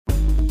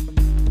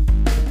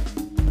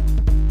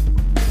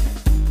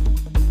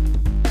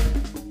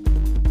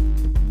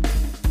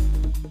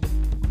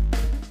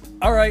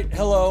All right,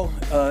 hello,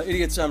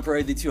 Idiots on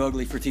Parade, the Too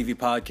Ugly for TV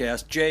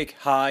podcast. Jake,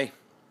 hi.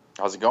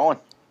 How's it going?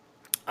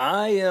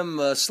 I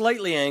am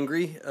slightly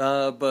angry,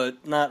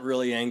 but not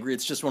really angry.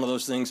 It's just one of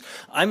those things.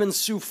 I'm in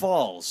Sioux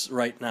Falls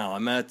right now.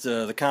 I'm at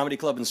the comedy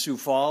club in Sioux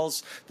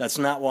Falls. That's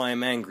not why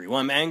I'm angry. Why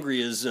I'm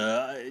angry is,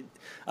 I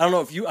don't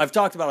know if I've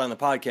talked about it on the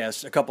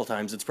podcast a couple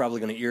times. It's probably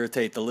going to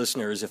irritate the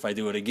listeners if I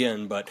do it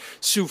again, but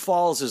Sioux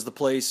Falls is the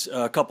place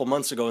a couple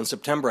months ago in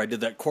September I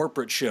did that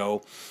corporate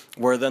show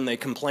where then they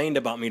complained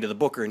about me to the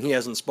booker, and he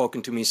hasn't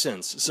spoken to me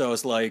since. So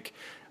it's like,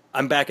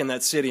 I'm back in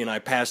that city, and I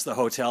passed the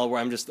hotel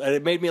where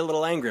it made me a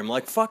little angry. I'm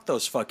like, fuck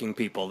those fucking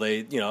people.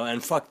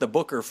 And fuck the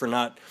booker for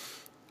not,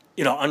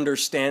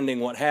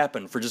 understanding what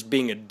happened, for just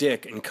being a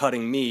dick and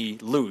cutting me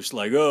loose.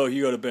 Like, oh,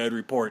 you got a bad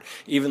report.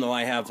 Even though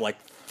I have, like,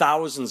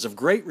 thousands of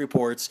great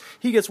reports,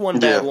 he gets one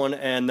bad one,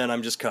 and then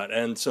I'm just cut.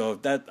 And so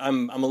that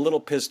I'm a little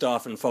pissed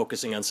off and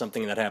focusing on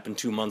something that happened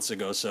 2 months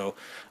ago, so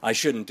I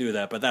shouldn't do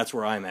that, but that's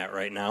where I'm at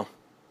right now.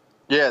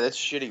 Yeah, that's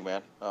shitty,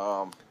 man.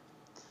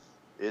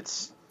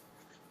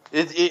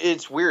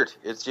 It's weird.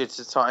 It's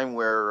a time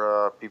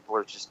where people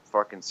are just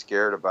fucking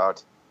scared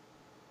about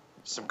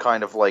some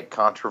kind of like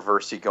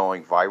controversy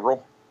going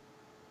viral,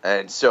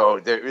 and so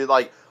they're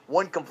like,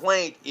 one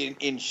complaint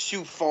in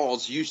Sioux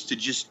Falls used to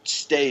just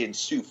stay in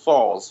Sioux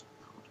Falls,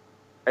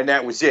 and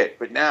that was it.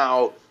 But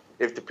now,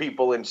 if the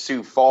people in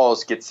Sioux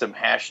Falls get some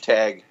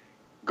hashtag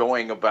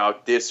going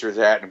about this or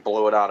that and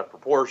blow it out of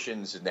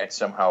proportions, and that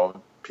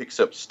somehow picks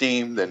up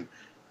steam, then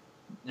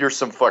you're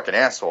some fucking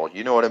asshole.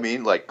 You know what I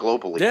mean? Like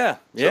globally. Yeah.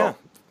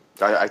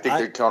 So I think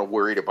they're kind of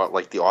worried about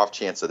like the off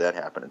chance of that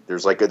happening.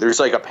 There's like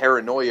a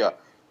paranoia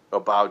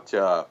about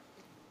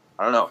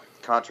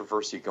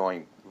controversy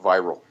going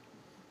viral.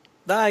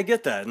 I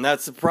get that, and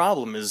that's the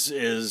problem.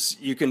 Is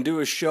you can do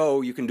a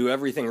show, you can do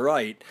everything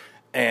right,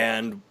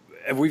 and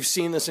we've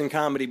seen this in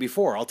comedy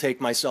before. I'll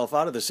take myself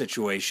out of the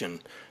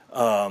situation.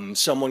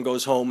 Someone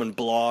goes home and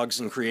blogs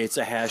and creates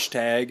a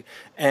hashtag,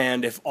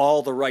 and if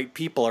all the right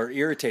people are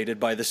irritated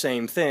by the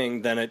same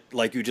thing, then it,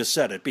 like you just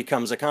said, it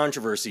becomes a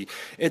controversy.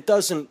 It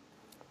doesn't,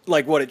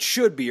 like what it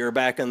should be, or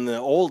back in the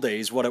old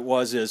days, what it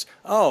was is,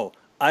 oh,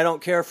 I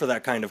don't care for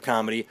that kind of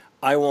comedy,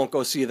 I won't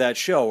go see that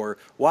show, or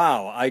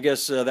wow, I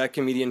guess that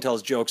comedian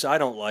tells jokes I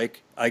don't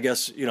like, I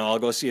guess, I'll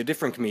go see a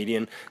different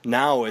comedian.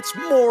 Now it's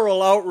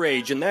moral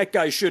outrage, and that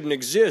guy shouldn't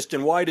exist,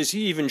 and why does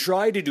he even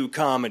try to do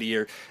comedy,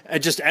 or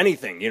just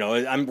anything,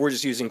 we're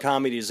just using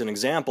comedy as an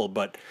example,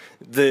 but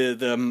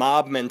the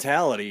mob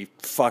mentality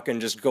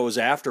fucking just goes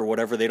after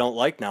whatever they don't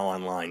like now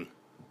online.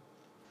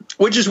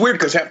 Which is weird,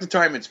 because half the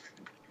time it's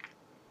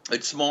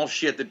small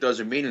shit that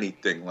doesn't mean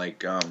anything,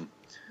 like,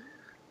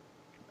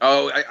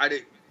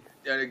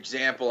 an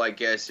example, I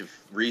guess, of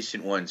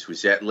recent ones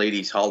was that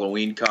lady's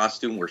Halloween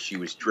costume where she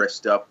was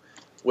dressed up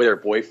with her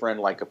boyfriend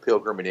like a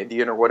pilgrim and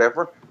Indian or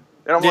whatever.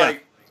 And I'm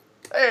like,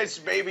 hey,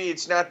 maybe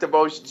it's not the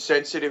most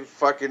sensitive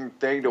fucking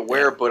thing to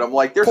wear, but I'm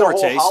like, there's a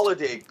whole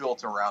holiday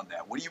built around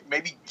that.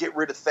 Maybe get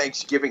rid of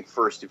Thanksgiving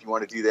first if you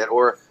want to do that,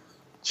 or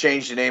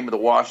change the name of the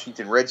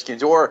Washington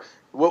Redskins, or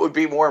what would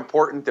be more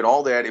important than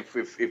all that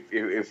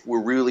if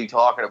we're really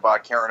talking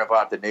about caring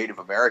about the Native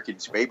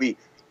Americans, maybe,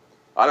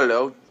 I don't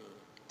know,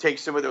 take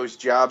some of those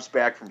jobs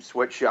back from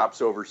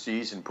sweatshops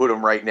overseas and put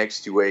them right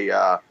next to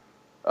a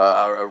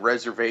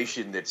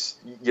reservation that's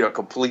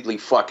completely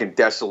fucking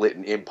desolate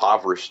and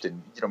impoverished,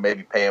 and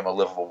maybe pay them a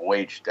livable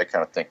wage, that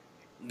kind of thing.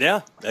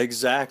 Yeah,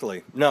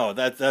 exactly. No,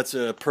 that's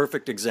a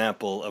perfect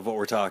example of what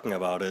we're talking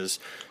about. Is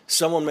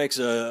someone makes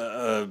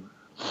a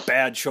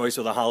bad choice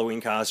with a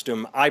Halloween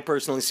costume. I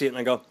personally see it and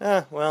I go,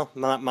 well,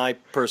 not my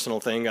personal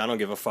thing. I don't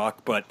give a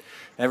fuck. But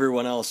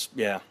everyone else,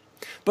 yeah.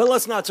 But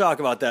let's not talk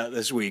about that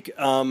this week.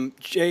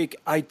 Jake,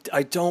 I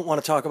don't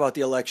want to talk about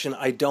the election.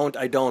 I don't,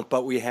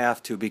 but we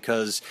have to,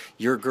 because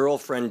your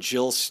girlfriend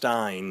Jill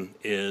Stein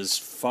is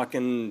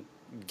fucking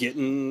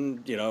getting,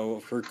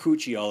 her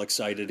coochie all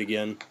excited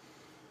again.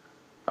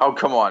 Oh,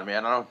 come on,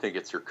 man. I don't think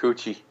it's her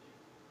coochie.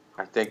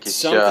 I think it's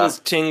something's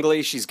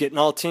tingly. She's getting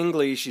all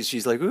tingly.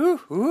 She's like,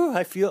 ooh,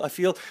 I feel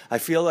I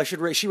should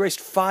raise. She raised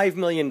 $5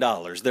 million.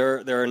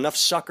 There are enough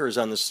suckers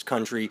on this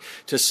country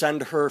to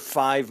send her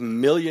 $5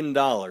 million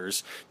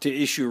to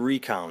issue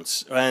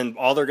recounts, and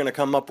all they're going to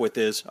come up with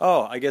is,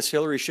 oh, I guess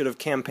Hillary should have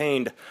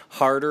campaigned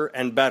harder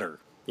and better.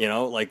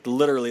 Like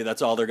literally,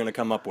 that's all they're going to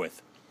come up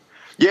with.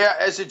 Yeah,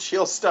 as a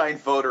Jill Stein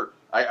voter,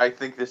 I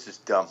think this is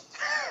dumb.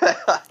 Well,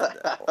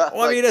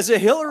 I mean, as a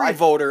Hillary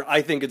voter,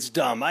 I think it's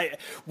dumb. I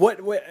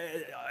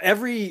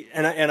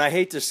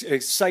hate to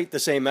cite the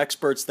same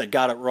experts that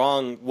got it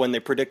wrong when they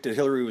predicted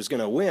Hillary was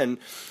going to win,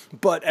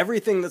 but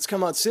everything that's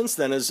come out since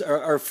then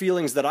are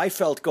feelings that I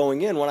felt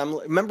going in.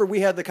 Remember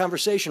we had the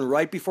conversation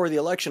right before the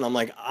election. I'm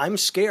like, I'm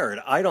scared.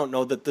 I don't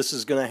know that this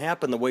is going to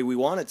happen the way we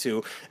want it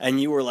to. And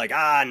you were like,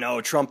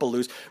 no, Trump will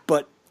lose.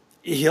 But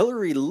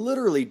Hillary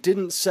literally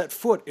didn't set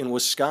foot in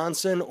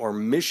Wisconsin or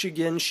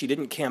Michigan. She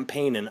didn't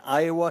campaign in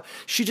Iowa.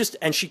 She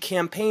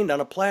campaigned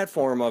on a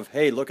platform of,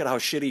 hey, look at how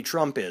shitty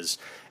Trump is.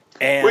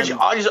 And which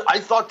I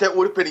thought that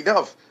would have been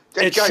enough.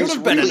 It should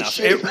have been enough.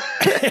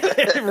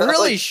 It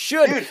really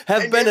should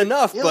have been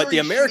enough, but the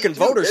American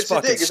voter's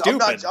fucking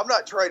stupid. I'm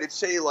not trying to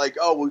say like,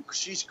 oh, well,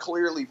 she's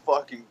clearly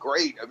fucking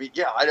great. I mean,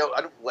 yeah, I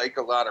don't like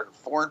a lot of her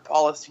foreign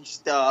policy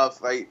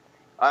stuff. I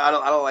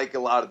don't like a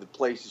lot of the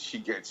places she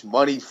gets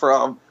money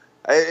from.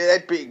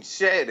 That being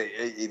said,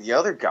 the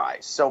other guy,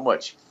 so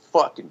much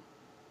fucking,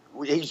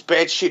 he's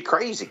batshit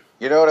crazy.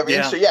 You know what I mean?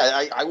 Yeah. So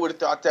yeah, I would have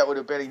thought that would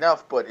have been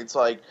enough, but it's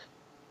like,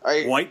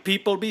 white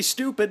people be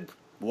stupid.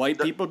 White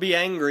people be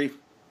angry.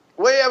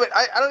 Well, yeah, but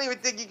I don't even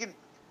think you can.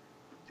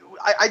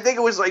 I think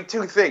it was like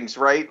two things,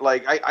 right?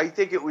 Like I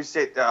think it was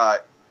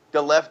that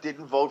the left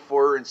didn't vote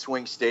for her in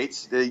swing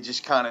states; they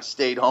just kind of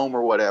stayed home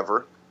or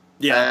whatever.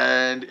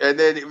 Yeah, and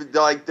then it was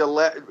like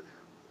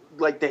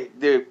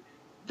the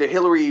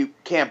Hillary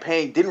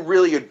campaign didn't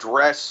really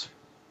address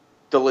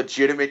the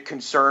legitimate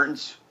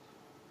concerns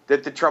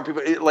that the Trump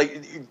people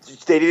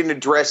they didn't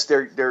address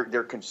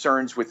their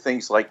concerns with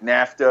things like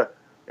NAFTA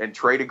and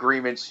trade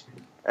agreements.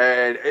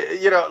 And,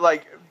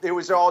 it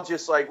was all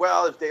just like,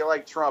 well, if they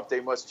like Trump,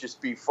 they must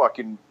just be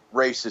fucking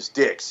racist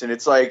dicks. And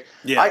it's like,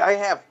 I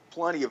have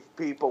plenty of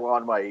people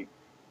on my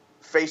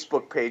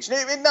Facebook page,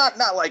 and not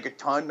like a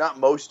ton, not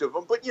most of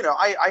them, but,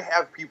 I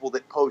have people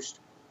that post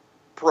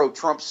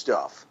pro-Trump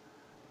stuff.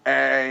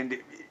 And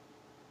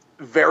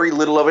very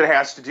little of it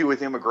has to do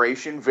with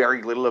immigration.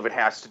 Very little of it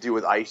has to do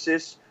with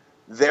ISIS.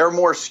 They're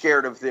more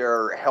scared of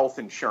their health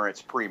insurance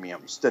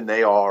premiums than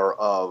they are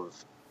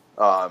of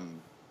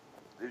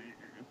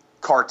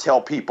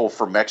cartel people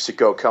from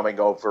Mexico coming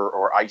over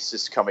or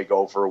ISIS coming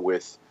over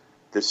with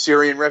the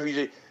Syrian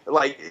refugees.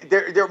 Like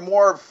they're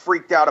more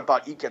freaked out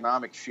about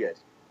economic shit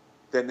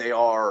than they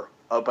are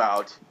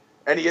about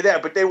any of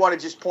that. But they want to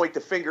just point the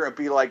finger and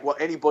be like, well,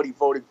 anybody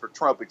voting for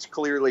Trump, it's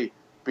clearly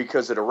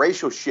because of the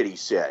racial shit he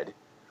said.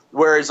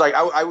 Whereas like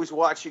I was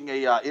watching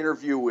a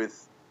interview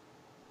with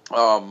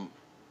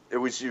it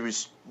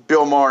was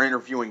Bill Maher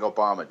interviewing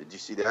Obama. Did you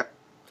see that?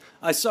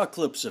 I saw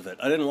clips of it.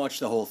 I didn't watch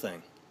the whole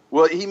thing.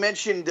 Well, he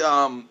mentioned,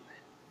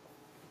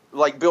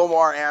 like Bill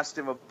Maher asked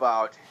him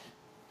about,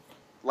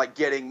 like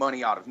getting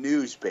money out of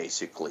news,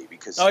 basically,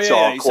 because it's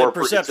all he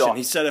corporate. said perception.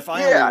 He said if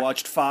I only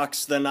watched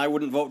Fox, then I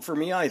wouldn't vote for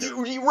me either.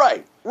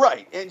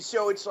 Right. And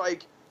so it's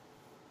like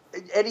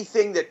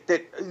anything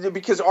that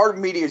because our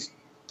media is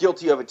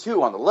guilty of it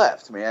too on the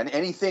left, man.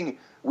 Anything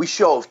we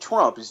show of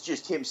Trump is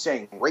just him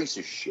saying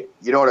racist shit.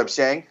 You know what I'm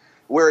saying?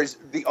 Whereas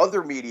the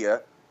other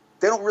media,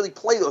 they don't really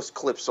play those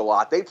clips a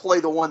lot. They play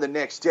the one the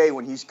next day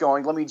when he's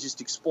going, let me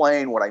just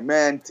explain what I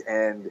meant,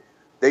 and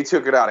they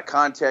took it out of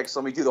context.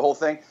 Let me do the whole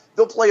thing.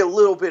 They'll play a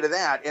little bit of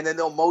that, and then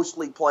they'll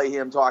mostly play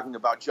him talking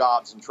about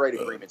jobs and trade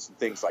agreements and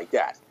things like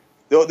that.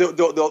 They'll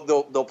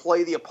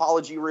play the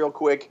apology real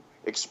quick,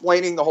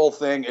 explaining the whole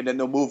thing, and then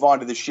they'll move on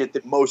to the shit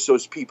that most of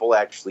those people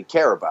actually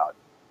care about.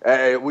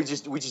 We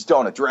just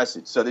don't address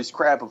it. So this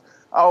crap of,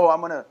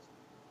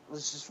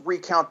 let's just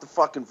recount the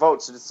fucking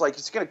votes. And it's like,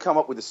 it's going to come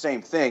up with the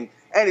same thing.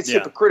 And it's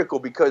hypocritical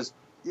because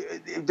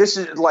this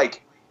is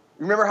like,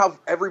 remember how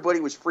everybody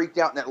was freaked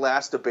out in that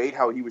last debate,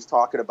 how he was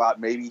talking about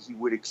maybe he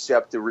would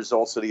accept the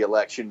results of the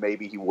election,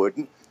 maybe he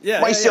wouldn't.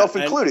 Myself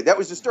included. That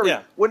was disturbing.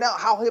 Yeah. Well, now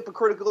how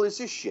hypocritical is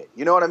this shit?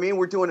 You know what I mean?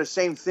 We're doing the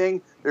same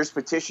thing. There's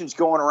petitions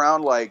going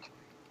around like,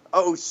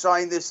 oh,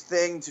 sign this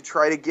thing to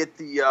try to get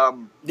the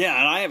Yeah,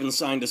 and I haven't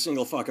signed a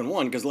single fucking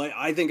one because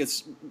I think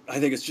it's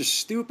just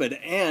stupid,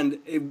 and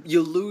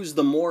you lose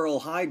the moral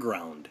high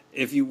ground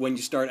when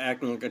you start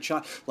acting like a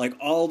child. Like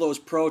all those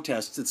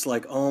protests, it's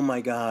like, oh my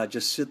god,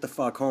 just sit the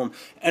fuck home.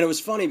 And it was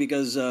funny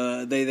because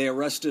they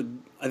arrested,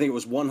 I think it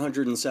was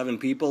 107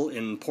 people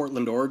in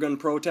Portland, Oregon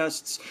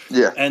protests.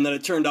 Yeah. And then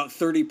it turned out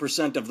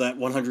 30% of that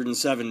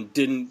 107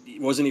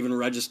 wasn't even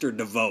registered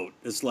to vote.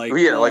 It's like, what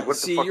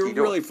the fuck you're you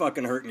really doing?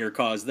 fucking hurting your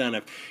cause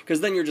then,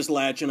 because then you're just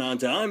latching on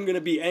to, I'm going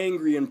to be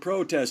angry and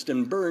protest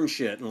and burn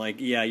shit. And like,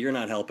 yeah, you're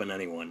not helping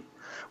anyone.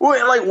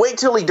 Well, like, wait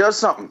till he does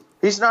something.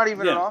 He's not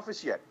even in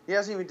office yet. He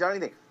hasn't even done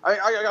anything.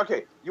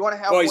 Okay, you want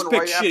to have one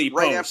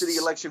right after the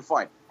election?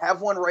 Fine.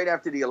 Have one right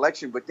after the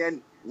election, but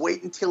then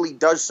wait until he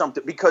does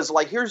something. Because,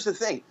 like, here's the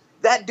thing.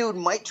 That dude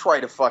might try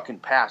to fucking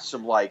pass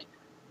some, like,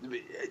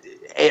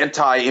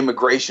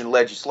 anti-immigration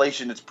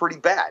legislation that's pretty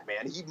bad,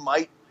 man. He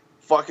might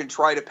fucking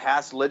try to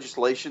pass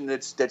legislation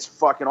that's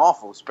fucking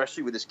awful,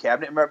 especially with his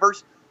cabinet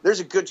members. There's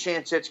a good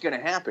chance that's going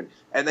to happen.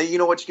 And then you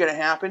know what's going to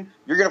happen?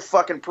 You're going to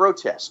fucking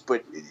protest.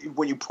 But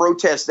when you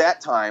protest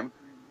that time,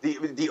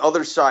 the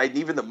other side,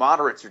 even the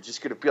moderates, are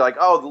just going to be like,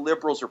 oh, the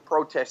liberals are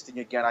protesting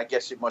again. I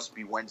guess it must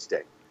be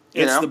Wednesday.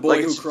 It's the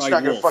boy who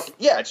cried wolf.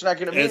 It's not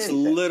going to mean anything. It's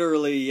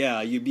literally,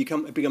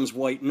 it becomes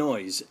white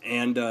noise.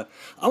 And I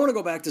want to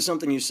go back to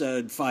something you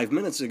said 5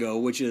 minutes ago,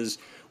 which is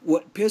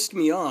what pissed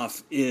me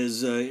off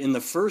is in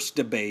the first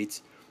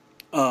debate,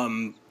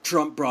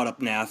 Trump brought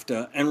up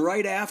NAFTA, and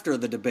right after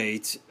the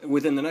debate,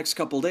 within the next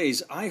couple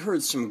days, I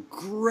heard some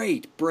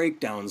great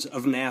breakdowns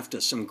of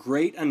NAFTA, some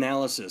great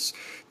analysis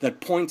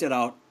that pointed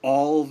out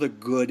all the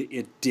good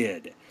it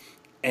did.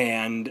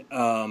 And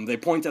they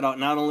pointed out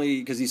not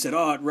only because he said,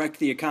 oh, it wrecked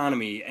the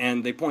economy,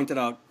 and they pointed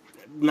out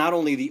not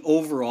only the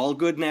overall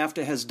good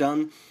NAFTA has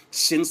done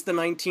since the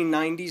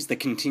 1990s, the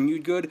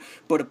continued good,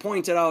 but it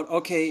pointed out,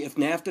 okay, if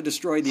NAFTA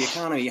destroyed the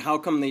economy, how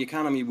come the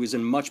economy was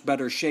in much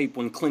better shape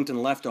when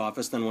Clinton left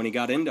office than when he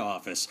got into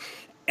office?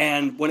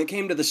 And when it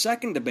came to the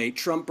second debate,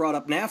 Trump brought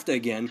up NAFTA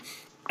again,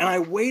 and I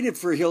waited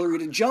for Hillary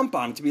to jump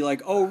on it, to be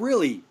like, oh,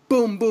 really?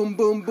 Boom, boom,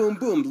 boom, boom,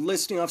 boom,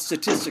 listing off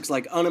statistics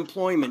like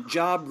unemployment,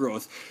 job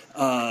growth,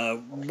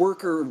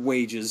 worker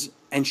wages,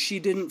 and she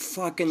didn't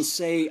fucking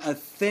say a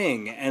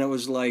thing. And it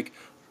was like,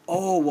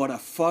 oh, what a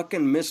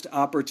fucking missed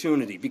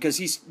opportunity. Because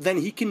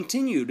he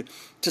continued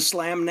to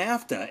slam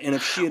NAFTA, and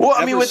if she had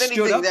ever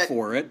stood up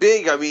for it...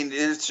 big, I mean,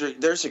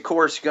 there's of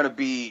course going to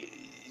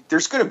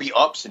be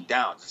ups and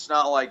downs. It's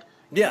not like...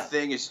 Yeah. The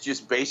thing is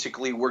just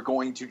basically we're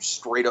going to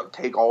straight up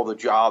take all the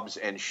jobs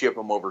and ship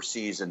them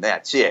overseas, and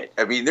that's it.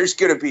 I mean, there's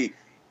going to be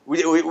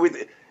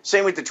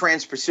same with the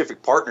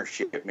Trans-Pacific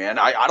Partnership, man.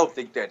 I don't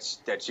think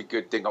that's a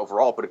good thing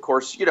overall, but of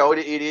course, you know,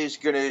 it is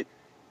going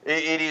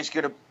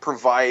to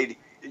provide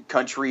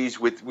countries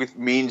with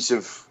means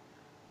of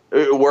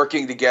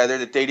working together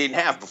that they didn't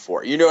have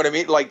before. You know what I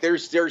mean? Like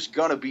there's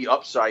going to be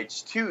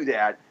upsides to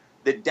that.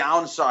 The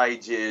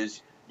downsides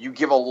is you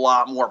give a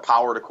lot more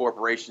power to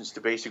corporations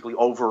to basically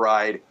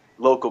override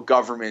local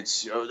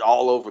governments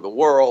all over the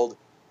world,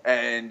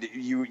 and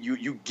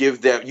you give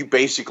them, you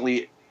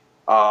basically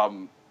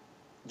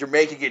you're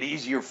making it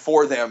easier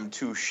for them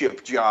to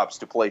ship jobs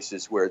to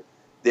places where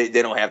they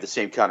don't have the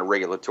same kind of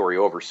regulatory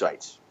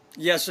oversights.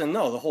 Yes and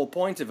no. The whole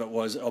point of it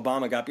was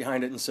Obama got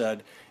behind it and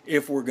said,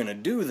 if we're going to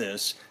do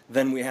this,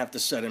 then we have to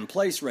set in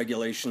place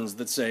regulations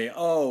that say,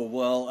 oh,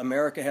 well,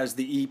 America has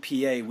the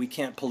EPA, we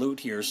can't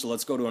pollute here, so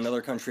let's go to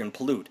another country and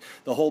pollute.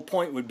 The whole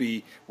point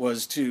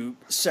was to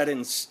set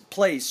in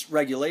place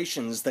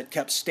regulations that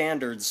kept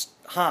standards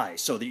high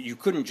so that you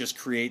couldn't just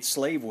create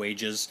slave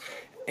wages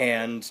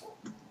and,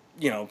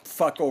 you know,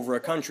 fuck over a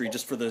country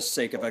just for the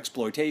sake of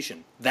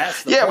exploitation.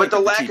 That's the point but the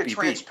of lack TPP. of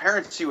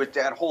transparency with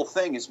that whole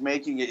thing is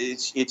making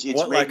it's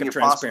what making it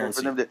possible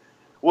for them to.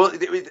 Well,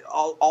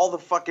 all the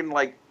fucking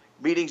like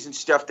meetings and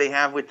stuff they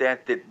have with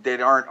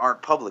that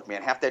aren't public,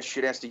 man. Half that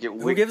shit has to get.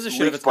 Who gives a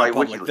shit if it's not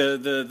public?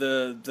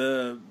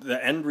 The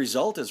end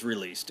result is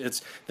released.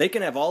 They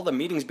can have all the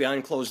meetings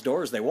behind closed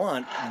doors they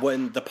want.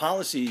 When the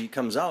policy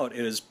comes out,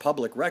 it is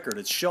public record.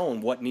 It's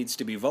shown what needs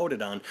to be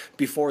voted on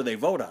before they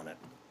vote on it.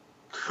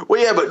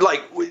 Well, yeah, but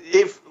like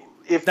if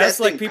that's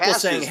that like thing people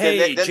passes, saying,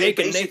 "Hey, then Jake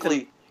and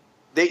Nathan,"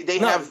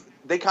 No.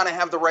 they kind of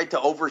have the right to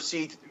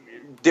oversee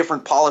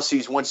different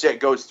policies once that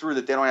goes through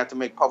that they don't have to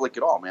make public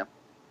at all, man.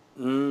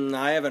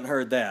 I haven't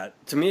heard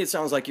that. To me, it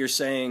sounds like you're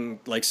saying,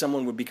 like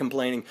someone would be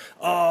complaining,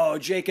 oh,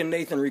 Jake and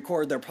Nathan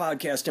record their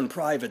podcast in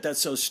private. That's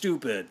so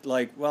stupid.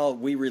 Like, well,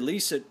 we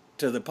release it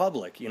to the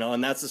public, you know,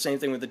 and that's the same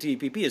thing with the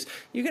TPP is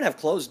you can have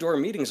closed-door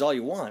meetings all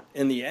you want.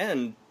 In the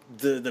end,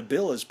 the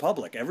bill is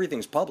public.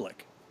 Everything's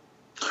public.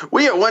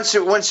 Well, yeah, once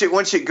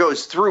it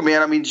goes through,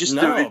 man. I mean, just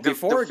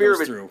before the it fear goes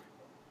of it. through.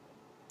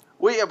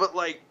 Well, yeah, but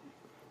like,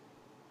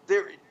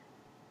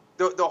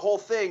 the whole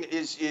thing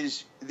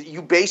is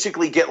you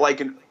basically get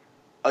like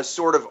a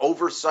sort of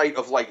oversight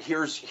of like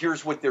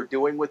here's what they're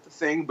doing with the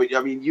thing, but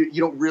I mean you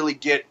don't really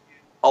get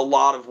a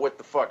lot of what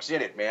the fuck's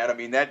in it, man. I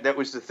mean that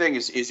was the thing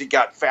is it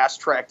got fast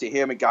tracked to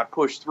him, it got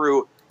pushed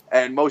through,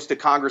 and most of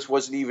Congress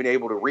wasn't even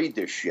able to read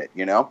this shit,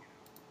 you know.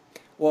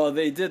 Well,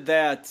 they did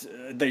that.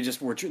 They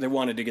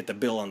wanted to get the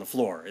bill on the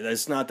floor.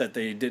 It's not that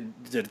they did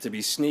it to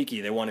be sneaky.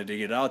 They wanted to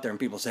get it out there, and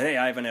people said, "Hey,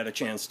 I haven't had a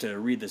chance to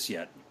read this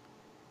yet."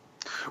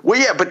 Well,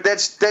 yeah, but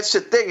that's the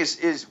thing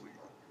is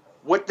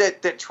what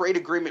that trade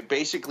agreement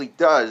basically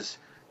does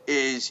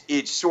is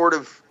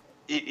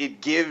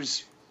it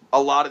gives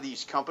a lot of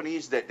these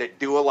companies that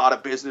do a lot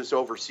of business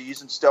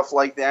overseas and stuff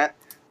like that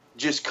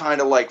just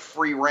kind of like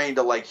free reign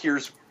to like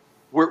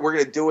we're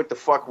going to do what the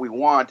fuck we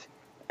want,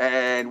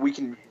 and we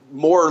can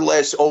more or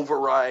less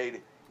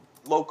override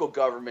local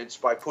governments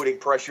by putting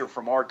pressure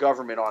from our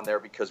government on there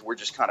because we're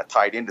just kind of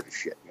tied into the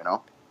shit, you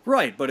know?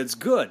 Right, but it's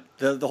good.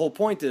 The whole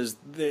point is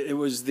it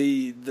was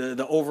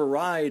the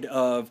override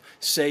of,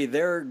 say,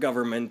 their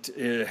government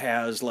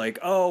has like,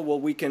 oh, well,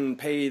 we can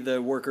pay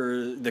the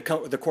worker,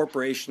 the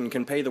corporation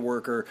can pay the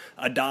worker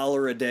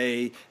 $1 a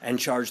day and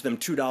charge them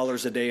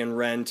 $2 a day in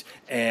rent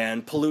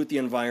and pollute the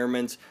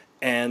environment.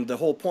 And the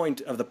whole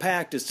point of the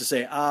pact is to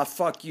say,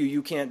 fuck you,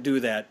 you can't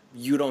do that.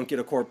 You don't get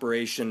a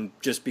corporation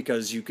just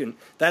because you can.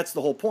 That's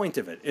the whole point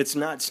of it. It's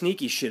not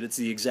sneaky shit. It's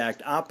the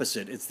exact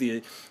opposite. It's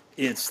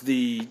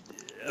the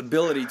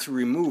ability to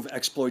remove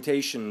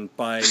exploitation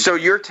by... So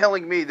you're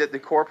telling me that the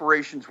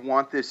corporations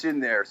want this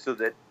in there so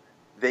that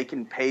they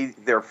can pay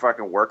their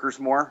fucking workers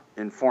more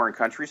in foreign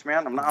countries,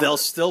 man? They'll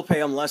still pay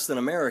them less than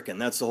American.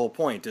 That's the whole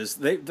point. Is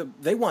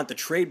they want the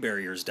trade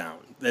barriers down.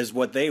 Is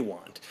what they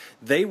want.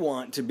 They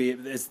want to be.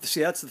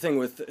 See, that's the thing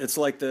with. It's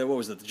like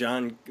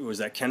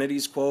that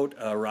Kennedy's quote?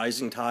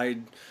 Rising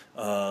tide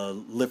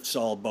lifts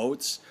all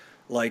boats.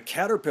 Like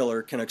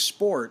Caterpillar can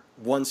export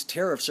once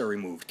tariffs are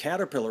removed.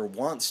 Caterpillar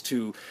wants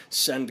to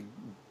send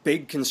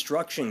big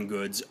construction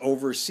goods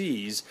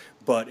overseas,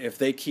 but if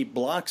they keep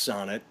blocks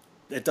on it,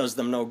 it does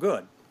them no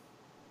good.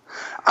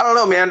 I don't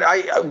know, man.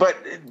 But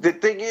the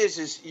thing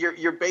is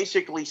you're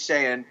basically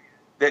saying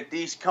that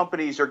these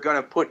companies are going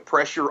to put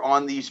pressure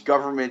on these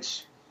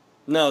governments.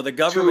 No, the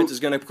government is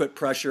going to put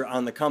pressure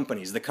on the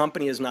companies. The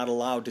company is not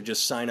allowed to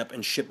just sign up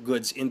and ship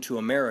goods into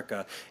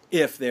America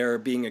if they're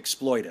being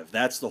exploitive.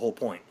 That's the whole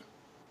point.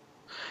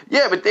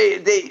 Yeah, but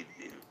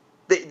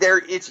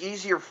they're it's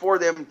easier for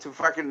them to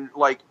fucking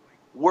like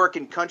work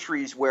in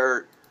countries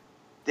where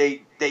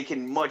they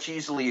can much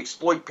easily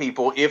exploit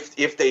people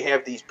if they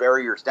have these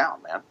barriers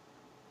down, man.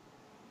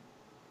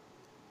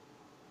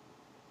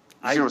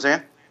 You see what I'm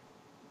saying?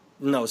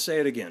 No, say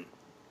it again.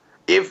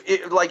 If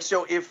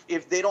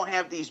they don't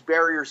have these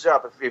barriers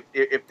up,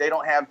 if they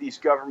don't have these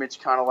governments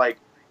kind of like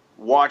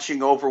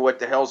watching over what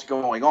the hell's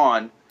going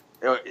on,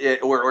 or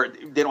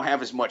they don't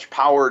have as much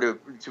power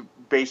to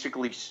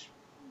basically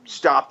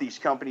stop these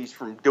companies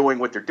from doing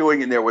what they're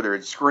doing in there, whether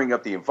it's screwing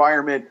up the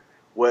environment,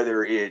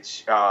 whether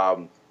it's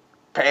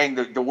paying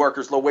the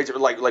workers low wages,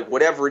 like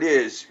whatever it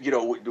is, you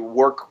know, the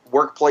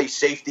workplace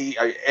safety,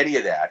 any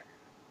of that,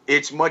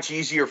 it's much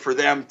easier for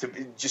them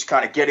to just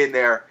kind of get in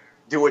there,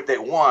 do what they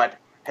want.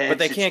 But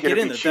they can't get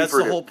in there. That's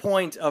the whole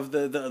point of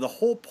the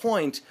whole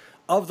point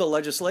of the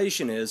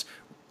legislation is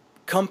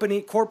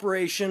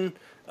corporation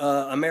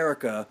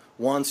America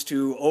wants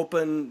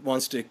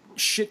to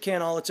shit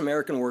can all its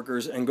American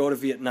workers and go to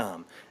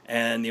Vietnam.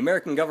 And the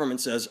American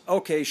government says,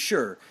 okay,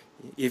 sure.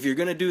 If you're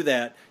going to do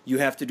that, you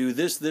have to do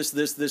this, this,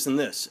 this, this, and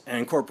this.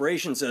 And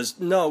corporation says,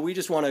 no, we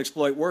just want to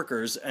exploit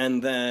workers.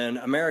 And then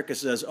America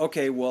says,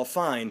 okay, well,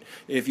 fine.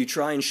 If you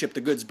try and ship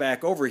the goods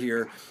back over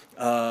here,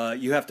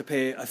 you have to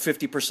pay a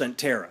 50%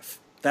 tariff.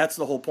 That's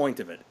the whole point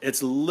of it.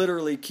 It's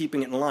literally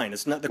keeping it in line.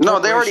 It's not the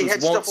corporations they already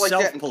had won't stuff like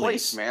that in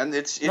self-police. place, man.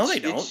 No, they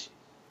don't.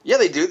 Yeah,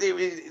 they do.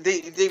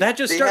 They that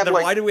just started.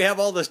 Why did we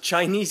have all the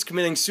Chinese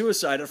committing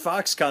suicide at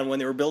Foxconn when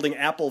they were building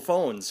Apple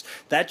phones?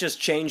 That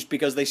just changed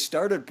because they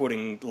started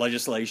putting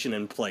legislation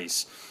in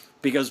place.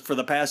 Because for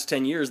the past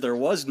 10 years, there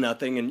was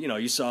nothing. And, you know,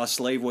 you saw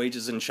slave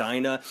wages in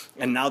China.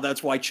 And now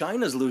that's why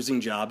China's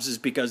losing jobs, is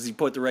because they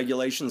put the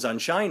regulations on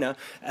China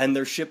and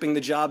they're shipping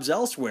the jobs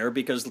elsewhere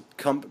because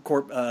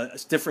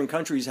different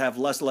countries have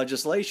less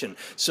legislation.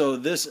 So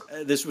this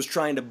was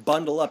trying to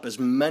bundle up as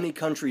many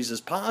countries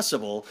as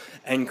possible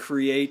and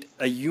create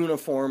a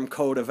uniform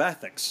code of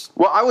ethics.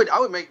 Well, I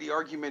would make the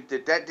argument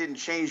that didn't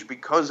change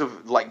because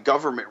of, like,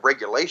 government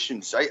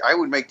regulations. I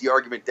would make the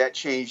argument that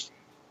changed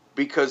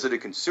because of the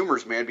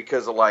consumers, man,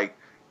 because of like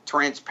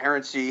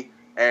transparency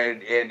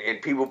and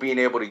people being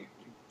able to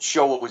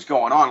show what was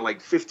going on.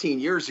 Like 15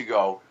 years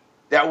ago,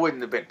 that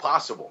wouldn't have been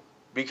possible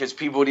because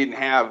people didn't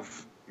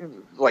have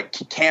like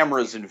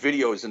cameras and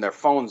videos in their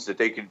phones that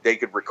they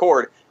could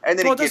record. And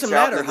then it doesn't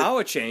matter how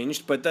it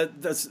changed, but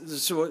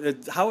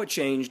how it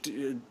changed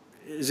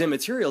is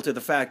immaterial to the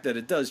fact that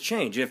it does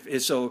change. Then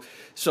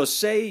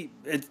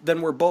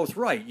we're both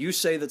right. You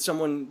say that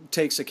someone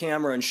takes a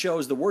camera and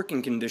shows the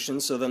working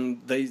conditions, so then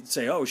they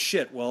say, oh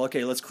shit, well,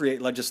 okay, let's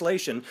create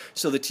legislation.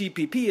 So the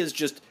TPP is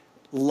just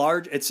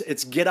large,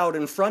 it's get out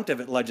in front of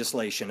it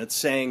legislation. It's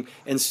saying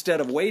instead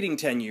of waiting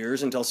 10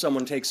 years until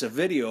someone takes a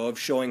video of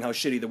showing how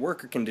shitty the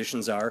worker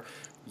conditions are,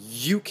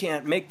 you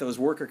can't make those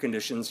worker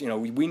conditions, you know,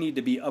 we need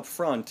to be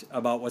upfront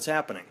about what's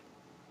happening.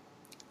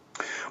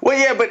 Well,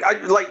 yeah, but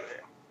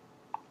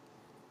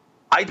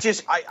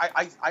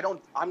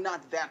I'm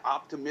not that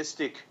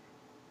optimistic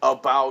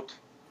about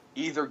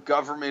either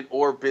government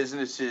or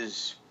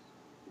businesses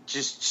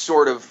just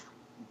sort of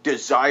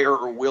desire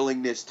or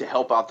willingness to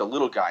help out the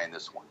little guy in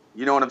this one.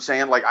 You know what I'm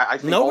saying? Like I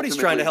think nobody's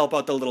trying to help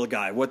out the little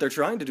guy. What they're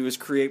trying to do is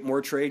create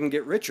more trade and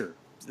get richer.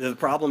 The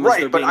problem is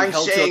they're being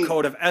held to a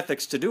code of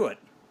ethics to do it.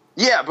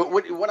 Yeah, but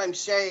what I'm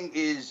saying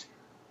is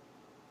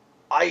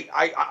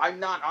I'm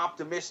not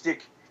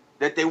optimistic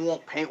that they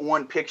won't paint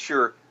one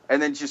picture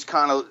and then just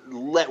kind of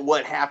let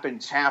what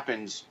happens,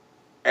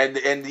 and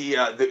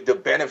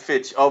the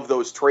benefits of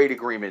those trade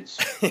agreements.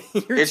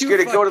 It's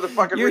going to go to the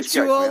fucking rich guys.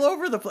 You're too all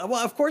over the place.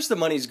 Well, of course the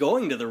money's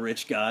going to the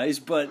rich guys,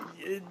 but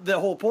the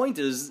whole point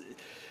is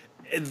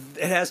it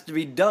has to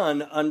be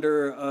done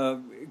under a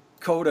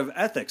code of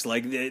ethics.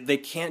 Like they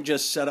can't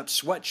just set up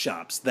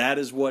sweatshops. That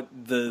is what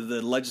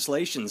the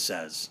legislation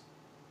says.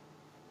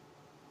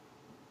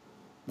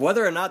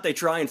 Whether or not they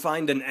try and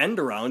find an end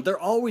around, they're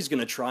always going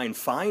to try and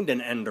find an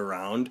end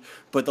around,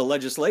 but the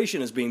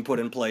legislation is being put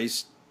in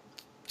place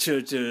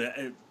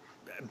to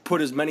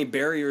put as many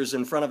barriers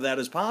in front of that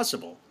as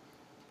possible.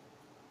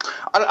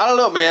 I don't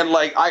know, man.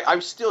 Like,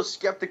 I'm still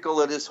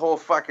skeptical of this whole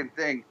fucking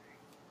thing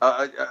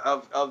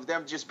of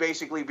them just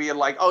basically being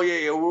like, oh,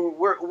 yeah,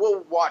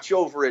 we'll watch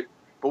over it,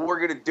 but we're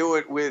going to do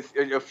it with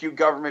a few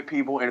government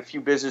people and a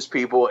few business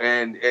people,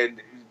 and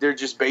they're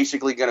just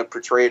basically going to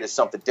portray it as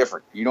something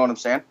different. You know what I'm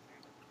saying?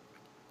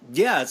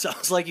 Yeah, it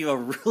sounds like you have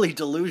a really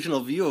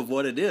delusional view of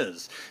what it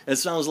is. It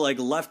sounds like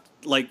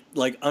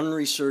like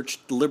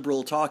unresearched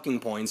liberal talking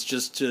points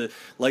just to,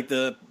 like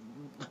the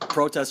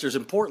protesters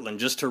in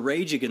Portland, just to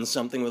rage against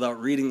something without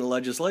reading the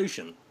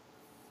legislation.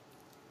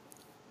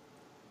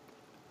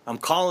 I'm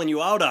calling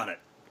you out on it.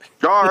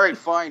 All right,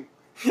 fine.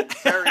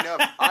 Fair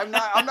enough. I'm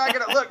not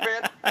gonna look,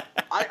 man.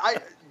 I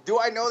do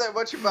I know that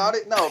much about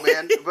it? No,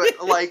 man.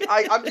 But like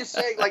I'm just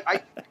saying, like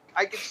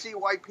I can see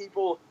why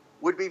people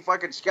would be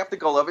fucking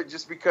skeptical of it,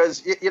 just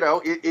because it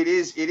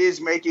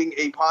is making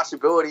a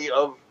possibility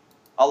of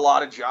a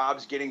lot of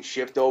jobs getting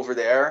shipped over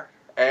there.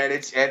 And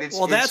it's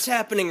that's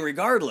happening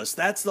regardless.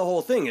 That's the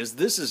whole thing. Is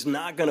this is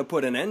not going to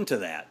put an end to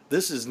that.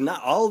 This is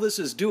not all this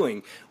is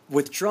doing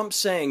with Trump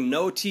saying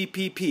no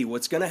TPP.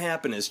 What's going to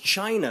happen is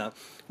China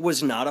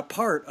was not a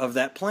part of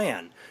that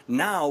plan.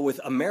 Now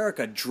with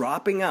America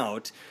dropping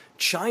out,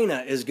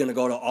 China is going to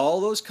go to all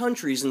those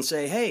countries and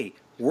say, "Hey,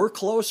 we're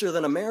closer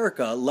than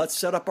America. Let's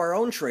set up our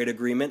own trade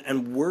agreement,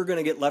 and we're going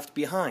to get left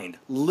behind."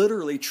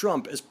 Literally,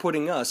 Trump is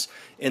putting us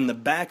in the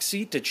back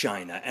seat to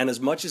China. And as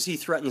much as he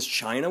threatens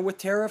China with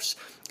tariffs,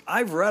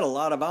 I've read a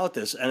lot about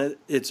this, and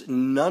it's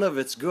none of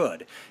it's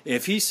good.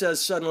 If he says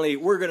suddenly,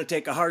 we're going to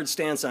take a hard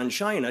stance on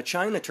China,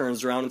 China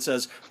turns around and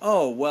says,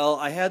 oh, well,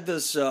 I had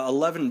this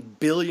 $11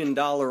 billion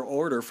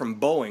order from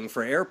Boeing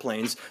for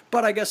airplanes,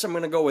 but I guess I'm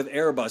going to go with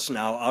Airbus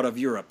now out of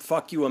Europe.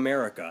 Fuck you,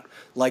 America.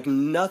 Like,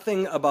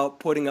 nothing about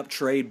putting up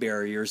trade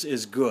barriers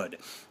is good.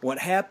 What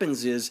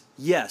happens is,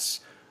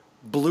 yes,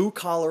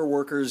 blue-collar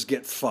workers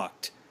get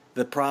fucked.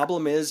 The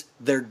problem is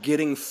they're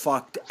getting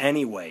fucked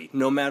anyway.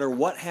 No matter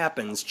what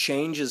happens,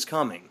 change is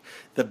coming.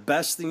 The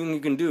best thing you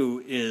can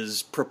do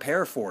is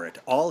prepare for it.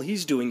 All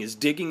he's doing is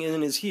digging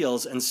in his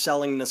heels and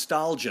selling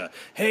nostalgia.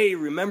 Hey,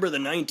 remember the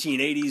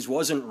 1980s?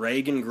 Wasn't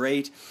Reagan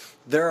great?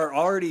 There are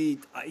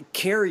already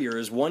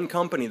carriers, one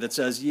company that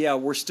says, yeah,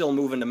 we're still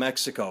moving to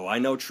Mexico. I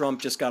know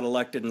Trump just got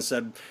elected and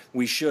said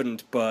we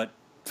shouldn't, but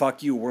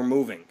fuck you, we're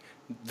moving.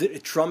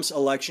 Trump's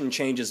election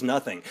changes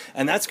nothing.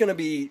 And that's going to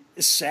be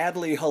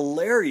sadly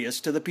hilarious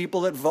to the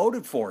people that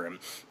voted for him.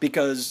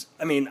 Because,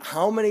 I mean,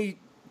 how many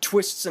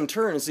twists and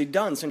turns has he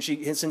done since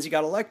he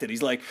got elected?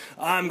 He's like,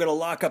 I'm going to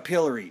lock up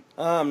Hillary.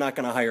 I'm not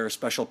going to hire a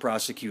special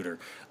prosecutor.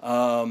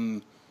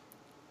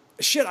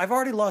 Shit, I've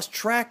already lost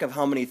track of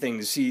how many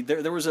things. See,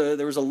 there was a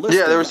list.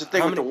 Yeah, there was a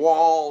thing with the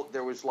wall.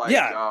 There was like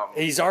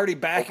he's already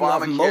backing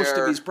off most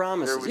of these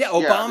promises.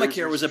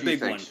 Obamacare was a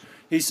big one.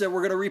 He said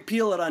we're going to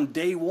repeal it on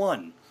day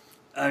one.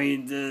 I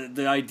mean,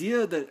 the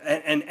idea that,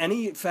 and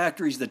any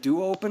factories that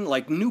do open,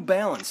 like New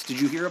Balance, did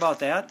you hear about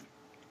that?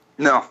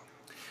 No.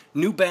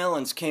 New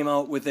Balance came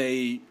out with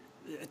a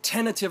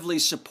tentatively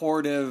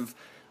supportive,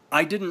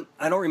 I don't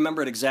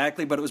remember it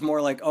exactly, but it was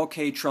more like,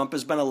 okay, Trump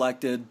has been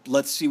elected,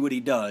 let's see what he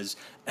does.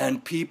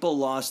 And people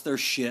lost their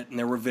shit, and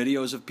there were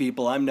videos of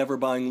people, I'm never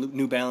buying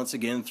New Balance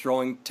again,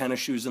 throwing tennis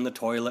shoes in the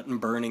toilet and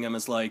burning them.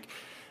 It's like,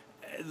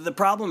 the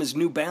problem is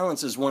New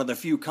Balance is one of the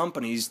few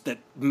companies that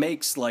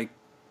makes like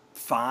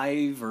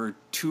 5 or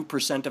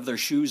 2% of their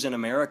shoes in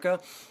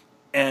America,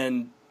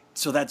 and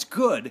so that's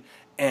good.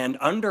 And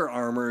Under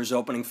Armour is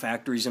opening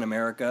factories in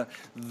America.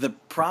 The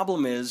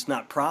problem is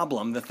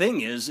the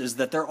thing is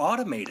that they're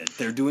automated.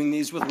 They're doing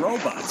these with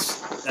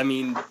robots. I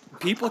mean,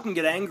 people can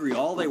get angry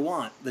all they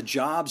want. The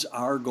jobs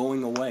are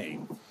going away.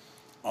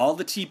 All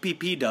the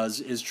TPP does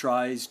is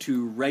tries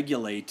to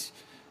regulate,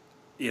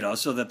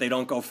 so that they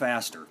don't go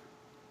faster.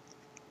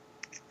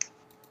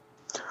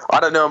 I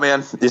don't know,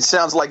 man. It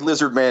sounds like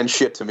lizard man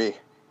shit to me.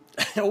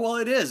 Well,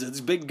 it is. It's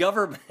big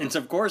government.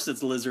 Of course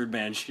it's lizard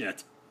man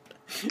shit.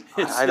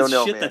 I don't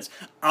know, shit man. That's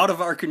out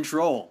of our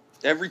control.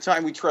 Every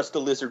time we trust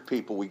the lizard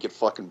people, we get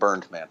fucking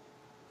burned, man.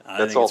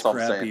 That's all I'm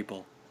saying.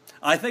 People.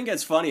 I think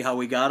it's funny how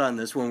we got on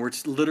this when we're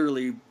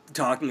literally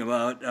talking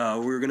about,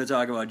 we were going to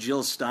talk about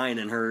Jill Stein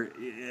and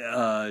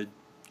her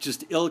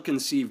just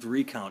ill-conceived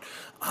recount.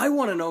 I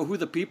want to know who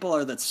the people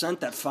are that sent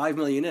that $5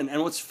 million in.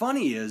 And what's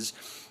funny is,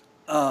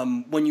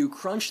 when you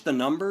crunch the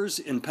numbers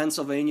in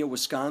Pennsylvania,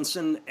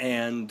 Wisconsin,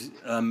 and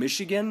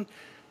Michigan,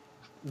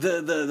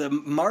 the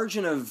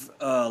margin of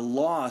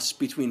loss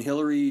between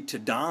Hillary to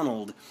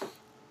Donald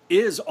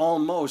is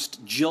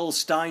almost Jill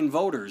Stein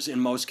voters in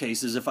most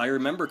cases, if I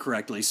remember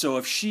correctly. So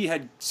if she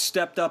had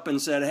stepped up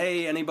and said,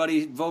 hey,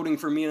 anybody voting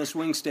for me in a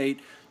swing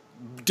state,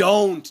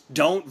 don't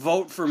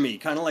vote for me,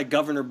 kind of like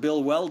Governor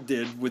Bill Weld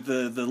did with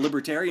the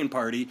Libertarian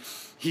Party.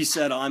 He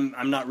said,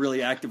 I'm not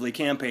really actively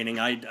campaigning.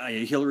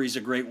 Hillary's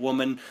a great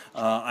woman.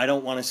 I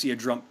don't want to see a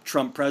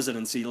Trump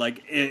presidency.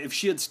 Like, if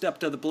she had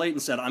stepped to the plate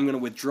and said, I'm going to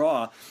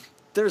withdraw,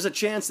 there's a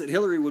chance that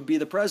Hillary would be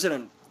the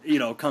president,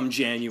 come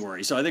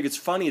January. So I think it's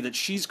funny that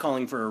she's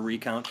calling for a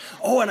recount.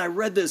 Oh, and I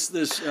read this.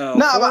 No,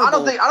 but I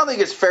don't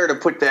think it's fair to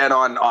put that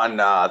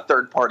on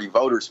third party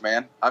voters,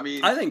 man. I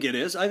mean, I think it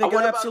is. I think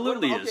it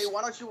absolutely is. Okay,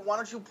 why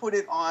don't you put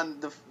it on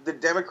the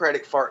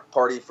Democratic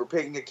Party for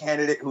picking a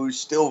candidate who's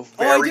still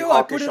very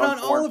hawkish on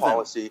foreign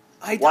policy?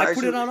 I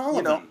put it on all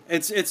of them.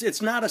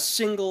 It's not a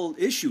single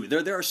issue.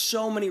 There are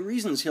so many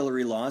reasons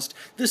Hillary lost.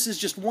 This is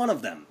just one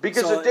of them.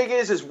 Because the thing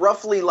is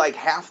roughly like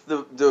half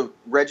the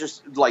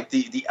registered, like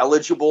the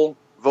eligible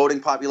voting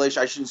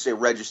population. I shouldn't say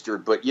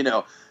registered, but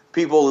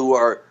people who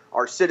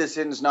are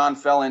citizens,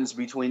 non-felons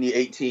between the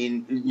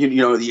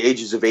the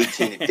ages of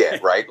 18 and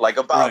dead, right? Like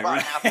about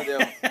half of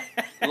them,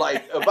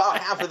 about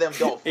half of them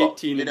don't vote.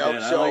 18 and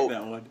dead. So I like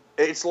that one.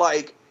 It's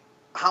like,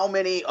 how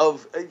many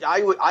of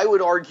I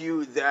would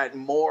argue that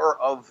more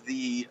of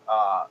the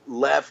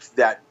left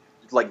that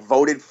like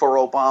voted for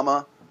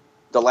Obama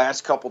the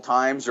last couple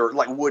times, or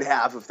like would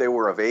have if they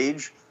were of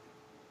age,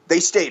 they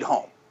stayed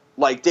home.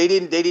 Like they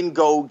didn't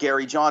go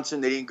Gary Johnson,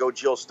 they didn't go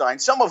Jill Stein.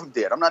 Some of them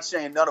did. I'm not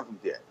saying none of them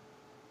did,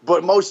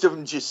 but most of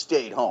them just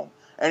stayed home.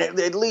 And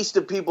at least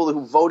the people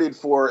who voted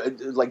for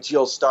like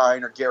Jill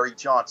Stein or Gary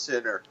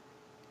Johnson or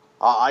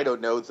I don't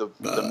know, the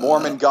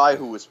Mormon guy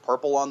who was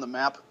purple on the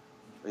map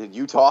in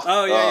Utah.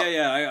 Oh,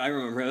 yeah. I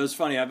remember. It was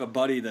funny. I have a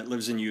buddy that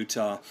lives in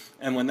Utah,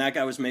 and when that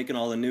guy was making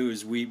all the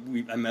news,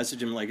 I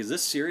messaged him like, is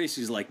this serious?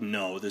 He's like,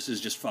 no, this is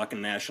just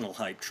fucking national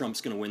hype.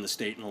 Trump's going to win the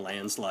state in a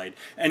landslide.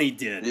 And he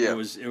did. Yeah. It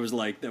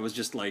was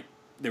just like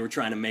they were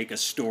trying to make a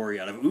story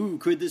out of, ooh,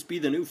 could this be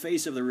the new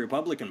face of the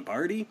Republican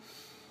Party?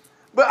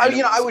 But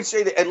I would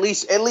say that at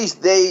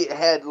least they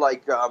had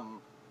like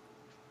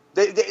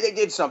they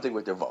did something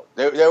with their vote.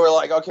 They were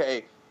like,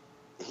 okay,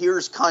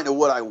 here's kind of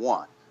what I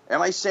want.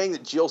 Am I saying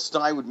that Jill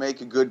Stein would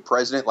make a good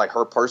president, like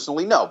her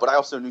personally? No, but I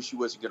also knew she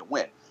wasn't going to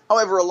win.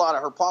 However, a lot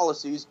of her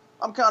policies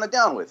I'm kind of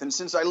down with. And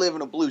since I live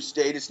in a blue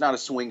state, it's not a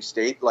swing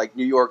state. Like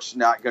New York's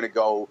not going to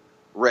go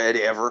red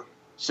ever.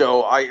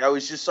 So I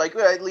was just like,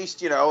 well, at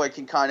least, I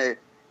can kind of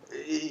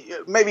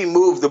maybe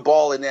move the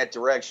ball in that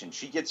direction.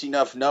 She gets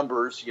enough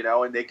numbers,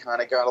 and they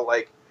kind of got to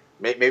like,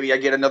 maybe I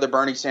get another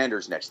Bernie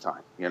Sanders next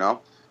time,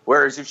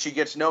 Whereas if she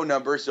gets no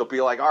numbers, they'll be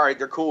like, all right,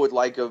 they're cool with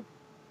like a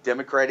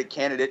Democratic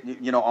candidate,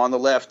 on the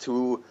left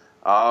who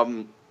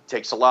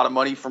takes a lot of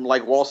money from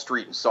like Wall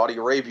Street and Saudi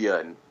Arabia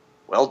and,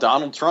 well,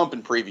 Donald Trump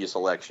in previous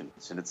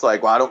elections. And it's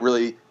like, well, I don't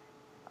really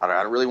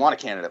want a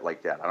candidate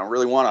like that. I don't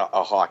really want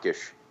a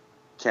hawkish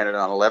candidate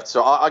on the left.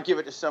 So I'll give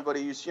it to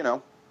somebody who's,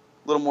 a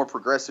little more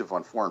progressive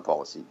on foreign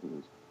policy.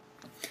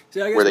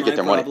 See, I guess where they get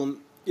their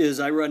problem is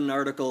I read an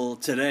article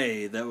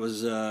today that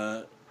was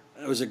a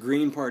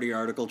Green Party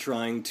article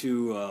trying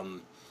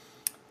to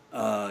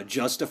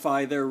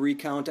justify their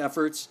recount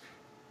efforts,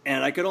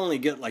 and I could only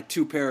get like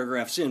 2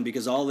 paragraphs in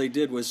because all they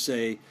did was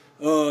say,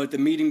 oh, at the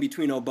meeting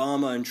between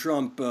Obama and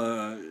Trump,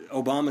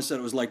 Obama said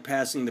it was like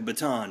passing the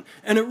baton.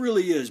 And it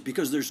really is,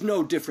 because there's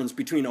no difference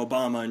between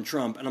Obama and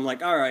Trump. And I'm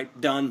like, all right,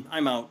 done.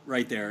 I'm out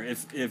right there.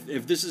 If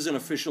this is an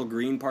official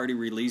Green Party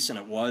release, and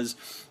it was,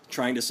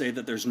 trying to say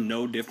that there's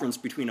no difference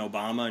between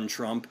Obama and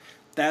Trump,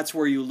 that's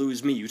where you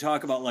lose me. You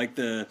talk about like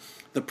the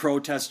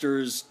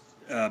protesters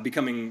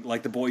becoming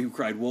like the boy who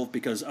cried wolf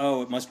because,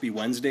 oh, it must be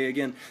Wednesday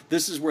again.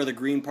 This is where the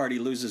Green Party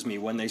loses me,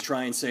 when they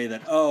try and say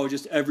that, oh,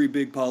 just every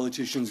big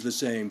politician's the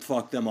same,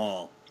 fuck them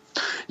all.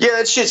 Yeah,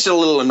 that shit's a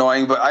little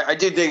annoying, but I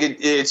do think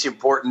it's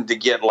important to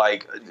get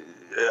like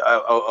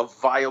a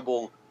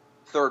viable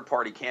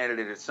third-party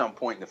candidate at some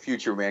point in the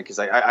future, man, because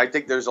I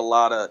think there's a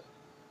lot of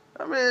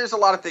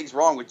things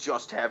wrong with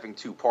just having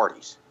 2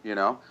 parties,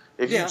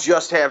 If you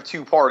just have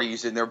 2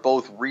 parties and they're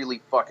both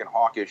really fucking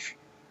hawkish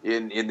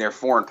in their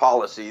foreign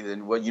policy,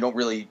 then you don't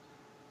really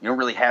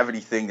have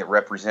anything that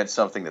represents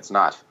something that's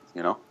not,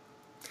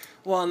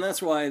 Well, and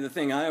that's why the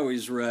thing I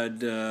always read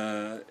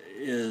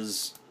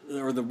is,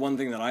 or the one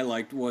thing that I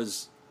liked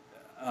was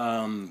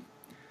that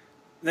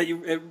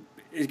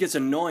it gets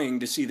annoying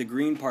to see the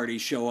Green Party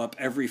show up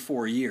every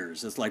 4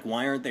 years. It's like,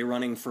 why aren't they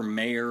running for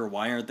mayor?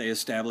 Why aren't they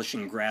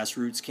establishing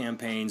grassroots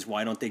campaigns?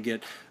 Why don't they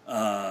get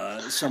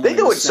someone? They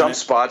do in some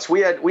spots.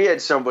 We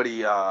had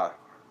somebody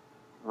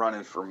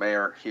running for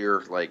mayor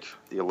here, like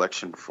the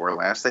election before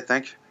last, I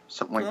think,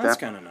 something like that. That's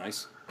kind of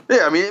nice.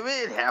 Yeah, I mean,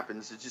 it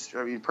happens. It's just,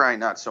 probably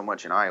not so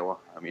much in Iowa.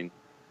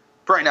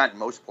 Probably not in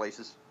most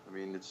places.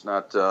 It's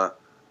not. I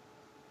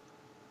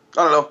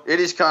don't know. It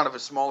is kind of a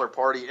smaller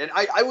party, and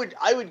I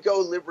would go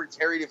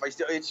libertarian if I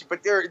still.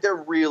 But they're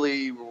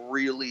really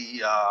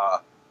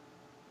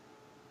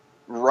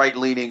right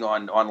leaning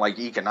on like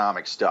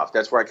economic stuff.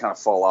 That's where I kind of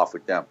fall off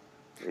with them.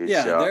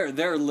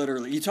 They're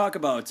literally. You talk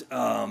about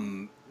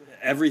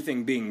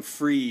everything being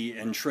free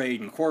and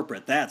trade and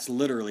corporate. That's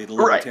literally the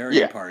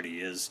Libertarian Party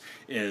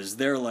is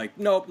they're like,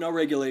 nope, no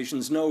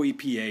regulations, no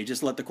EPA,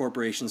 just let the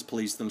corporations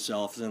police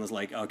themselves. And it's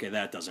like, okay,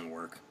 that doesn't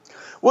work.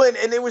 Well,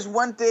 and there was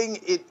one thing,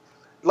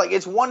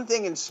 it's one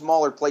thing in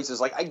smaller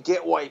places. Like, I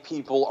get why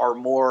people are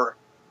more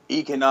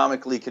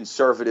economically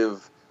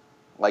conservative.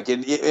 Like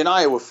in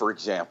Iowa, for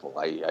example,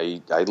 I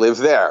live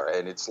there,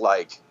 and it's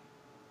like,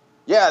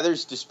 yeah,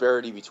 there's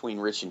disparity between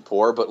rich and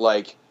poor, but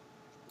like,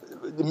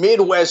 the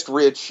Midwest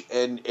rich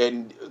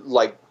and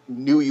like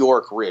New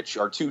York rich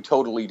are 2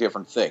 totally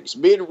different things.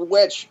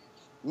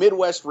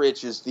 Midwest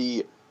rich is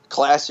the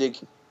classic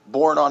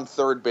born on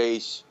third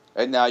base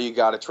and now you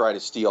got to try to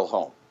steal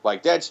home.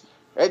 Like that's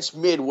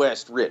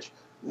Midwest rich.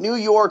 New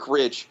York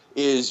rich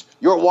is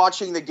you're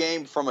watching the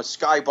game from a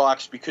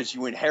skybox because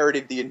you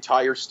inherited the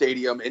entire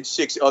stadium and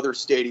 6 other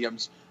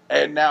stadiums,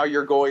 and now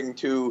you're going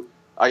to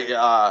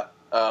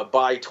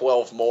buy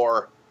 12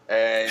 more.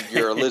 And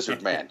you're a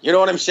lizard man. You know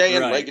what I'm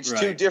saying? Like, it's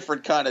 2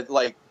 different kind of,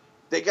 like,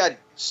 they got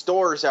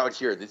stores out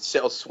here that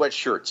sell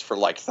sweatshirts for,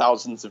 like,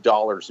 thousands of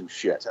dollars and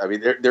shit.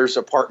 There's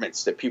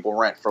apartments that people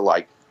rent for,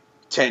 like,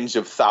 tens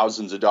of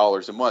thousands of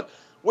dollars a month.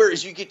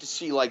 Whereas you get to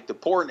see like the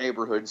poor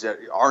neighborhoods that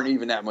aren't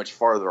even that much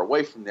farther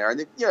away from there,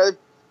 and they're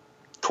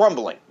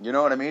crumbling. You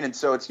know what I mean? And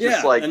so it's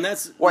just like, and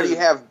that's why do you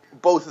have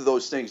both of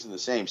those things in the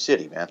same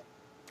city, man?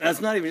 That's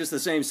not even just the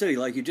same city,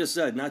 like you just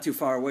said, not too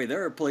far away.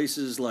 There are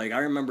places like I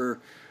remember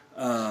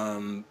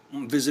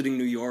visiting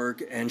New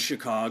York and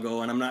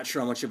Chicago, and I'm not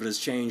sure how much of it has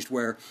changed,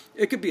 where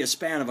it could be a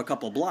span of a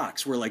couple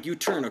blocks where like you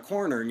turn a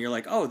corner and you're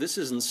like, oh, this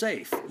isn't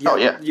safe.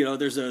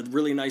 There's a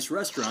really nice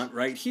restaurant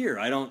right here.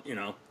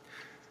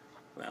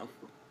 Well.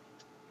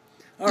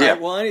 All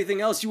right. Well,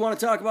 anything else you want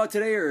to talk about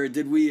today, or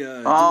did we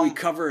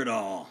cover it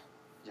all?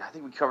 Yeah, I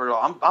think we covered it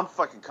all. I'm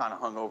fucking kind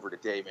of hungover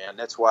today, man.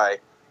 That's why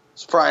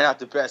it's probably not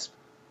the best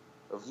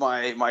of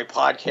my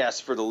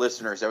podcast for the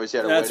listeners. I was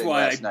at a wedding last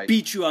night. That's why I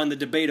beat you on the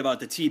debate about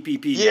the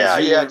TPP.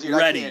 Dude,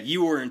 ready.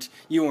 You weren't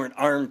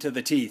armed to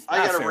the teeth.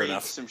 I gotta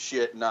read some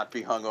shit and not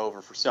be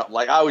hungover for something.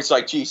 Like I was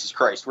like, Jesus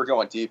Christ, we're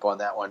going deep on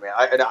that one, man.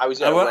 I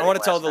want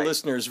to tell the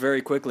listeners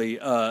very quickly.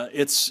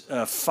 It's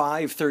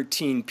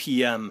 5:13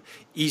 p.m.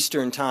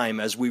 Eastern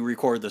time as we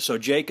record this. So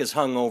Jake is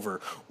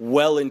hungover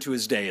well into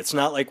his day. It's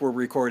not like we're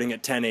recording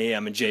at 10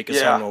 a.m. and Jake is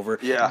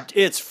hungover. Yeah,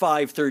 it's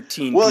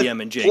 5:13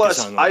 p.m. and Jake is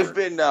hungover. I've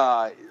been.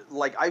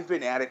 I've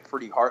been at it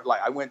pretty hard.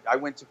 Like I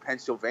went to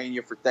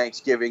Pennsylvania for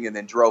Thanksgiving and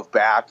then drove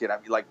back, and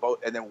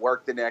and then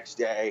worked the next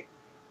day,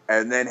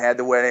 and then had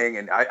the wedding,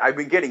 and I've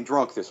been getting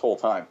drunk this whole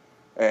time,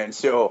 and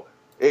so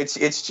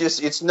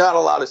it's not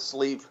a lot of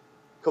sleep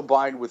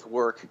combined with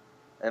work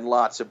and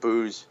lots of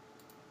booze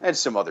and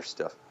some other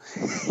stuff.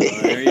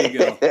 Well, there you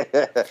go.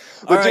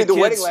 But the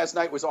wedding last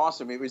night was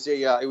awesome. It was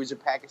a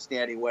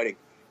Pakistani wedding.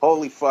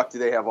 Holy fuck, do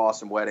they have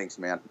awesome weddings,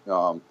 man?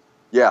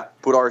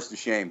 Put ours to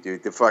shame,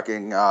 dude. The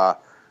fucking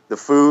the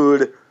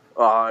food,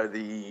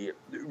 the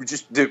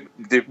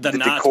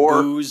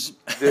decor, booze.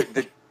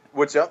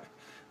 What's up?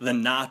 The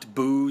not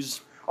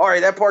booze. All right,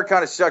 that part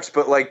kind of sucks,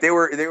 but like they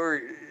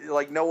were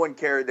like no one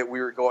cared that we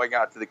were going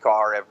out to the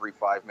car every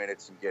 5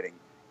 minutes and getting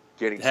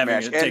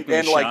smashed.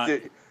 And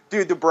like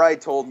the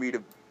bride told me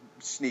to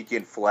sneak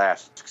in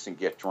flasks and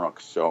get drunk.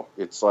 So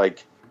it's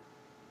like,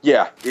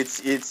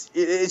 it's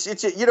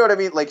you know what I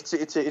mean? Like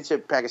it's a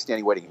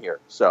Pakistani wedding here,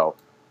 so.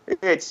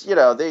 It's they're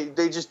not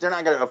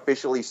going to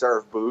officially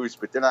serve booze,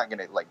 but they're not going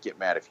to like get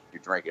mad if you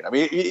drink it. I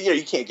mean,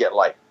 you can't get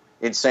like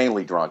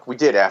insanely drunk. We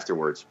did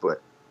afterwards,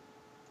 but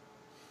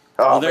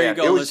there you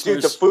go,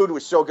 dude, the food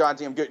was so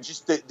goddamn good.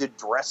 Just the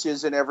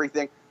dresses and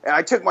everything. And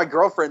I took my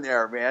girlfriend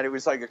there, man. It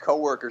was like a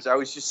coworker's. I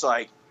was just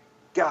like,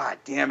 God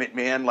damn it,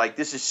 man! Like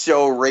this is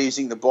so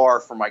raising the bar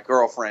for my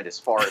girlfriend as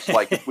far as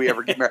like if we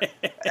ever get married.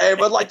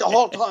 But like the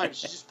whole time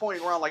she's just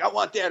pointing around like I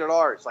want that at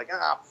ours. Like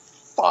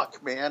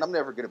fuck, man, I'm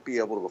never going to be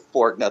able to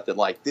afford nothing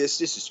like this.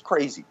 This is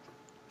crazy.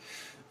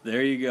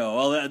 There you go.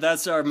 Well,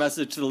 that's our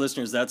message to the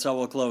listeners. That's how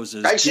we'll close.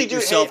 Actually, get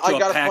yourself to a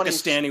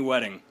Pakistani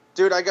wedding.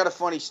 Dude, I got a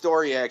funny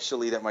story,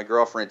 actually, that my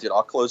girlfriend did.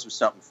 I'll close with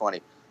something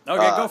funny.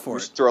 Okay, go for it.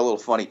 Just throw a little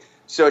funny.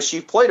 So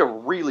she played a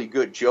really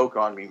good joke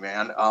on me,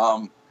 man.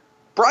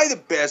 Probably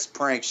the best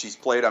prank she's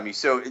played on me.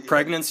 So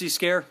pregnancy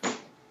scare?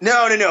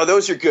 No.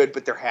 Those are good,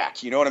 but they're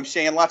hack. You know what I'm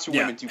saying? Lots of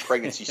women do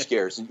pregnancy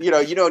scares. And,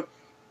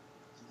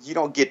 you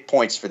don't get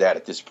points for that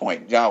at this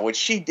point. Now, what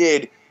she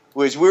did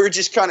was we were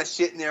just kind of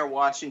sitting there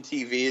watching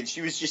TV, and she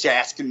was just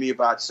asking me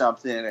about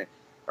something,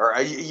 or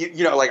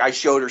like I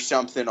showed her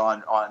something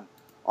on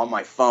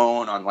my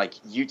phone on like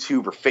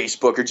YouTube or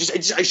Facebook, or just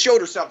I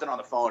showed her something on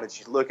the phone, and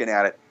she's looking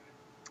at it,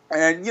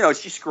 and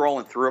she's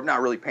scrolling through. I'm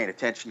not really paying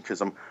attention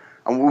because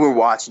we were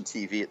watching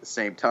TV at the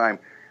same time,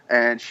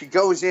 and she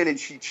goes in and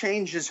she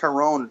changes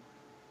her own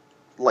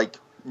like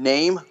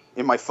name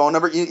in my phone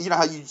number. You know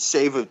how you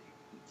save a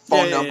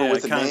phone number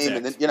with a name,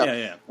 and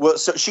then Well,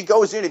 so she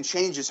goes in and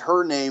changes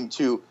her name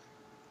to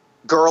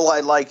 "Girl I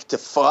Like to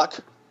Fuck."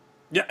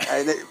 Yeah,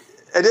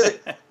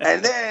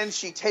 and then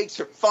she takes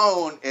her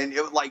phone, and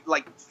like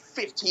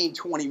 15,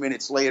 20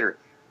 minutes later,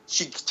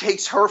 she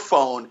takes her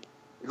phone,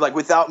 like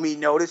without me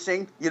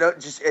noticing,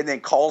 and then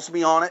calls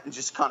me on it and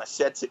just kind of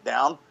sets it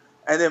down,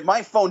 and then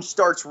my phone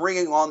starts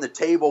ringing on the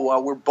table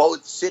while we're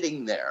both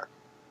sitting there.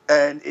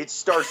 And it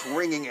starts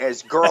ringing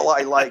as "Girl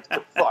I Like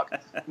to Fuck."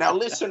 Now,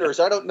 listeners,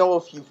 I don't know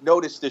if you've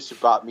noticed this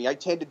about me. I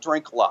tend to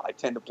drink a lot. I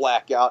tend to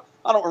black out.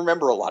 I don't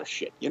remember a lot of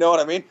shit. You know what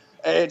I mean?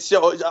 And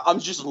so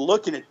I'm just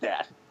looking at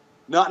that,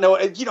 not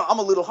knowing. I'm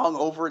a little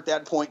hungover at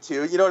that point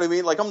too. You know what I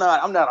mean? Like I'm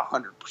not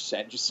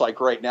 100%, just like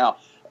right now.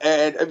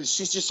 And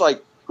she's just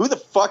like, "Who the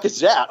fuck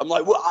is that?" I'm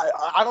like, "Well,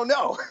 I don't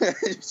know."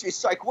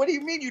 She's like, "What do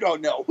you mean you don't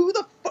know? Who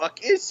the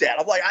fuck is that?"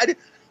 I'm like,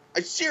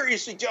 I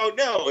seriously don't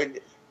know. And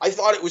I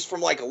thought it was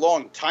from like a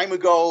long time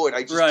ago, and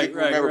I just didn't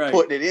remember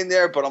putting it in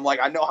there. But I'm like,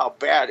 I know how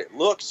bad it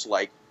looks.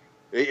 Like,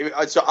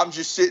 so I'm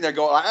just sitting there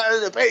going,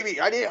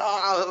 "Baby, I did."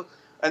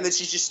 And then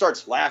she just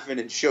starts laughing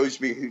and shows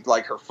me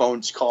like her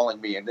phone's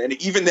calling me. And then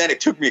even then, it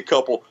took me a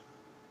couple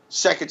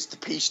seconds to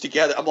piece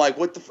together. I'm like,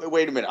 "What the?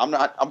 Wait a minute,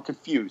 I'm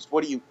confused.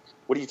 What are you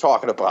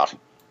talking about?"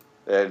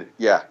 And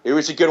yeah, it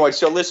was a good one.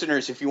 So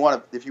listeners, if you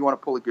want to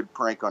pull a good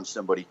prank on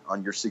somebody,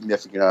 on your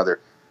significant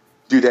other,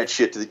 do that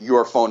shit to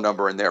your phone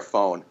number and their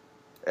phone.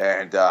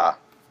 And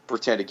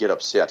pretend to get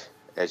upset,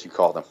 as you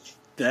call them.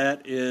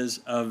 That is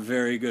a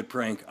very good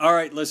prank. All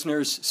right,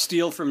 listeners,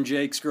 steal from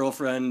Jake's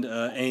girlfriend,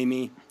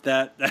 Amy.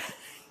 That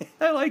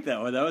I like that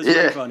one. That was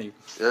very funny.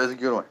 That was a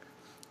good one.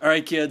 All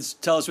right, kids,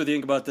 tell us what you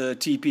think about the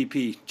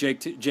TPP.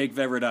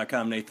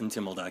 JakeVever.com,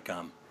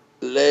 NathanTimmel.com.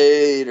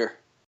 Later.